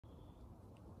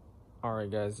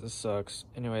Alright guys, this sucks.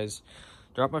 Anyways,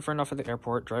 dropped my friend off at the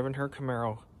airport, driving her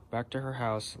Camaro back to her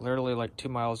house, literally like 2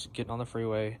 miles, getting on the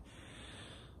freeway.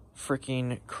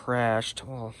 Freaking crashed.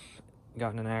 Well,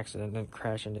 got in an accident, didn't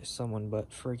crash into someone, but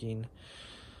freaking...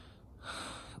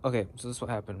 Okay, so this is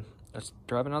what happened. I was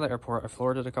driving out of the airport, I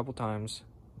floored it a couple times,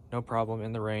 no problem,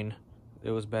 in the rain. It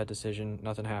was a bad decision,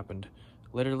 nothing happened.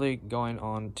 Literally going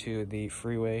on to the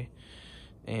freeway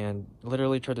and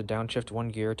literally tried to downshift one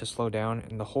gear to slow down,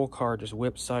 and the whole car just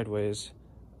whipped sideways.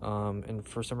 And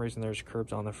for some reason there's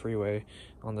curbs on the freeway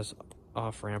on this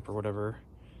off ramp or whatever,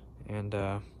 and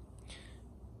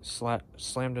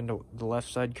slammed into the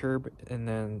left side curb. And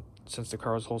then since the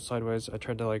car was whole sideways, I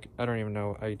tried to I don't even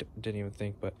know, I didn't even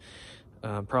think, but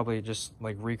probably just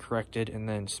recorrected and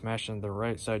then smashed into the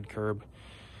right side curb.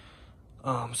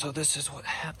 So this is what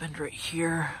happened right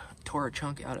here. Tore a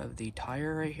chunk out of the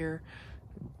tire right here,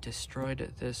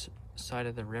 destroyed this side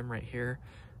of the rim right here.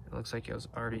 It looks like it was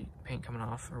already paint coming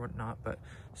off or whatnot, but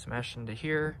smashed into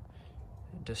here,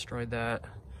 destroyed that.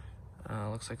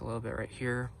 Looks like a little bit right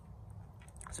here.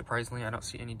 Surprisingly, I don't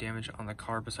see any damage on the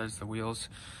car besides the wheels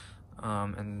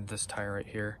and this tire right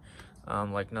here.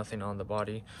 Nothing on the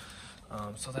body.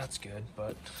 So that's good,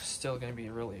 but still gonna be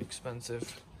really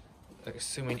expensive.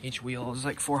 Assuming each wheel is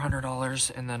like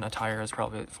 $400, and then a tire is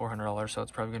probably $400, so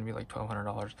it's probably gonna be like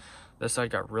 $1,200. This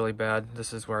side got really bad.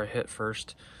 This is where I hit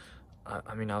first.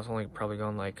 I mean, I was only probably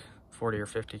going like 40 or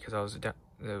 50 because I was it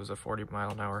was a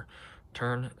 40-mile-an-hour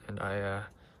turn, and I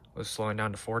was slowing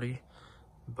down to 40.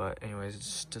 But anyways, it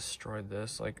just destroyed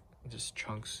this, just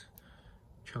chunks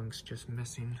just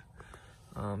missing.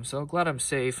 So glad I'm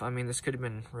safe. I mean, this could have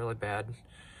been really bad.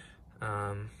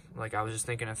 I was just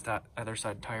thinking, if that other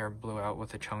side tire blew out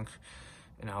with a chunk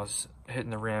and I was hitting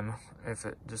the rim, if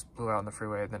it just blew out in the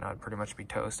freeway, then I'd pretty much be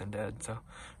toast and dead,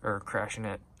 or crashing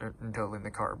it and totaling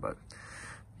the car. But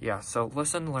yeah, so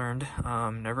lesson learned,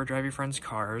 never drive your friends'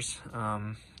 cars,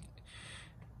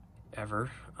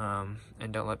 ever,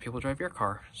 and don't let people drive your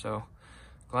car. So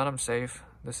glad I'm safe.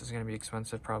 This is going to be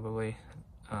expensive probably.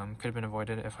 Could have been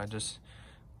avoided if I just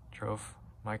drove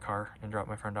my car and dropped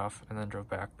my friend off and then drove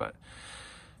back. But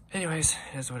anyways,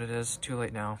 it is what it is. Too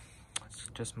late now. It's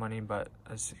just money, but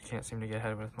I just can't seem to get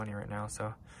ahead with money right now,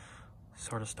 so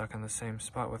sort of stuck in the same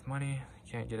spot with money.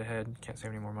 Can't get ahead, can't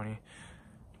save any more money.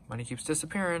 Money keeps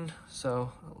disappearing.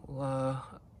 So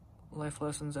life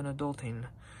lessons in adulting.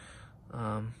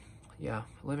 Yeah,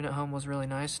 living at home was really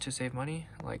nice to save money,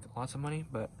 lots of money,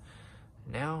 but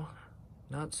now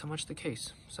not so much the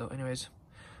case. So anyways,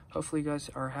 hopefully you guys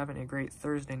are having a great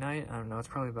Thursday night. I don't know, it's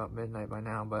probably about midnight by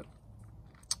now, but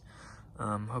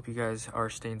hope you guys are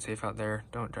staying safe out there.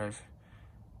 Don't drive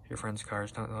your friends'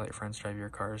 cars. Don't let your friends drive your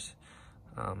cars.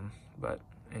 But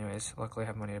anyways, luckily I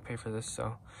have money to pay for this,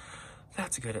 so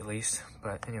that's good at least.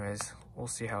 But anyways, we'll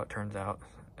see how it turns out.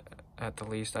 At the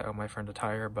least, I owe my friend a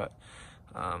tire, but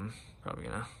probably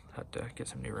gonna have to get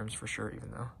some new rims for sure,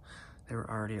 even though they were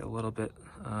already a little bit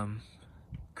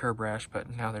curb rash,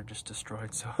 but now they're just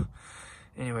destroyed. So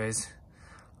anyways,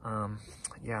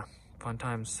 yeah, fun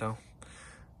times. So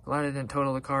glad I didn't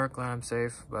total the car, glad I'm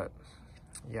safe. But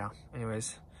yeah,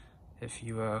 anyways, if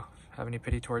you have any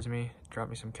pity towards me, drop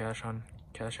me some cash on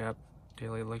Cash App,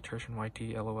 Daily Electrician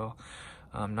YT, LOL.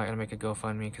 I'm not gonna make a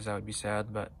GoFundMe because that would be sad,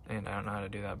 and I don't know how to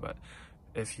do that. But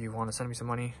if you want to send me some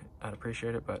money, I'd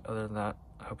appreciate it. But other than that,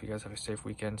 I hope you guys have a safe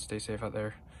weekend. Stay safe out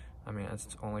there. I mean,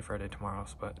 it's only Friday tomorrow,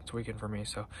 but it's weekend for me,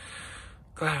 so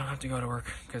glad I don't have to go to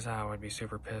work because I would be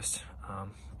super pissed.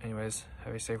 Anyways,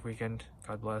 have a safe weekend.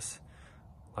 God bless.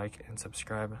 Like and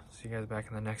subscribe. See you guys back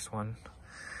in the next one.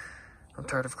 I'm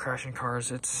tired of crashing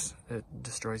cars. It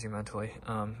destroys you mentally.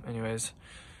 Anyways,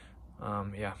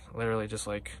 yeah, literally just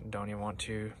don't even want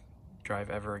to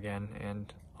drive ever again,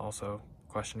 and also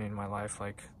questioning my life,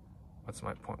 what's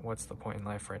my point? What's the point in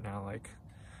life right now?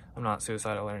 I'm not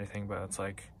suicidal or anything, but it's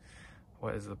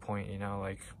what is the point, you know?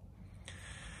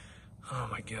 Oh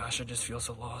my gosh, I just feel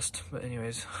so lost. But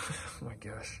anyways, oh my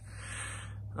gosh.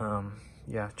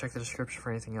 Yeah, check the description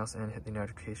for anything else, and hit the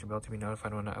notification bell to be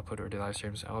notified when I upload or do live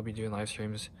streams. I'll be doing live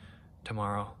streams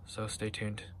tomorrow, so stay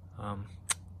tuned.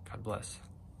 God bless.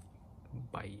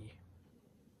 Bye.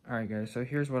 Alright guys, so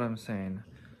here's what I'm saying.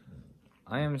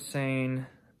 I am saying,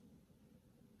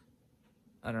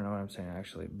 I don't know what I'm saying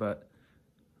actually, but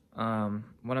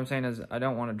what I'm saying is I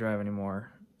don't want to drive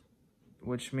anymore,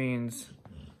 which means,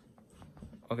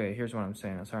 okay, here's what I'm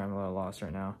saying. I'm sorry, I'm a little lost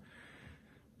right now.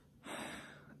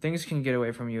 Things can get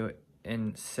away from you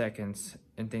in seconds,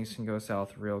 and things can go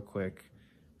south real quick,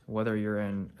 whether you're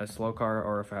in a slow car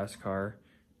or a fast car.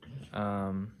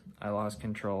 I lost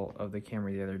control of the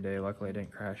Camry the other day. Luckily I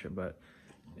didn't crash it, but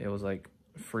it was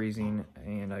freezing,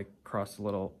 and I crossed a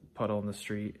little puddle in the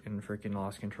street and freaking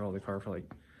lost control of the car for like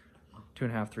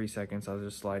 2.5, 3 seconds. I was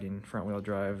just sliding, front wheel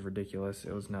drive, ridiculous.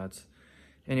 It was nuts.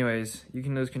 Anyways, you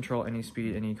can lose control any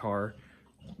speed, any car,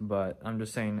 but I'm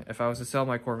just saying, if I was to sell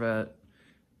my Corvette,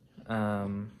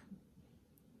 I'm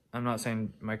not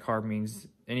saying my car means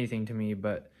anything to me,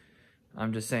 but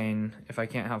I'm just saying, if I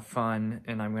can't have fun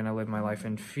and I'm gonna live my life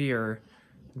in fear,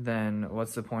 then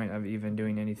what's the point of even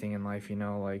doing anything in life, you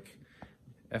know? Like,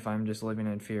 if I'm just living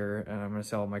in fear and I'm gonna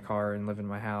sell my car and live in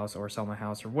my house, or sell my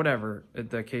house, or whatever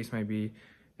the case may be,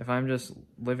 if I'm just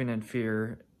living in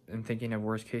fear and thinking of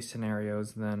worst case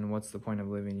scenarios, then what's the point of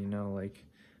living, you know? Like,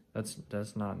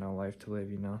 that's not no life to live,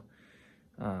 you know?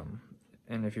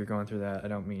 And if you're going through that, I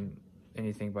don't mean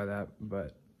anything by that,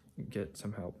 but get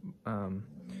some help.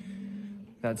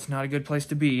 That's not a good place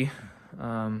to be.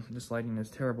 This lighting is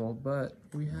terrible, but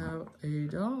we have a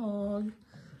dog,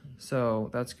 so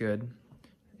that's good.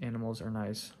 Animals are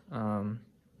nice.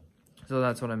 So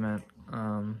that's what I meant.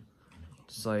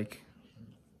 Just like,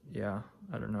 yeah,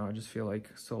 I don't know. I just feel like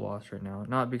so lost right now.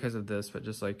 Not because of this, but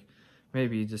just like,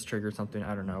 maybe just triggered something.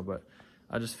 I don't know, but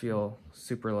I just feel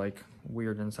super like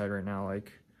weird inside right now.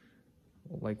 Like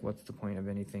what's the point of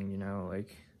anything, you know?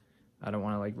 Like, I don't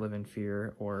want to like live in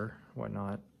fear or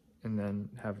whatnot, and then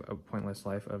have a pointless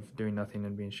life of doing nothing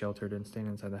and being sheltered and staying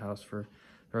inside the house for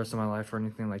the rest of my life or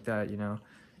anything like that, you know?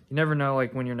 You never know,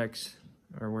 like, when your next,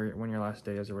 or when your last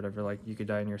day is or whatever. Like, you could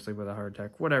die in your sleep with a heart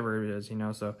attack, whatever it is, you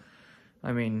know? So,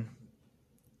 I mean,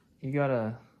 you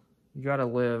gotta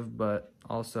live, but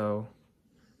also,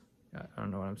 I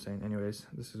don't know what I'm saying. Anyways,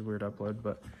 this is a weird upload,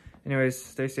 but anyways,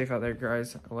 stay safe out there,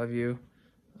 guys. I love you.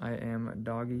 I am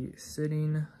doggy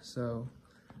sitting, so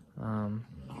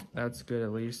that's good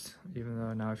at least, even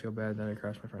though now I feel bad that I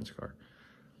crashed my friend's car.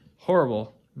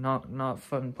 Horrible. Not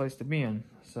fun place to be in.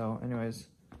 So anyways,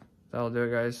 that'll do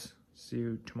it, guys. See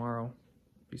you tomorrow.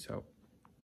 Peace out.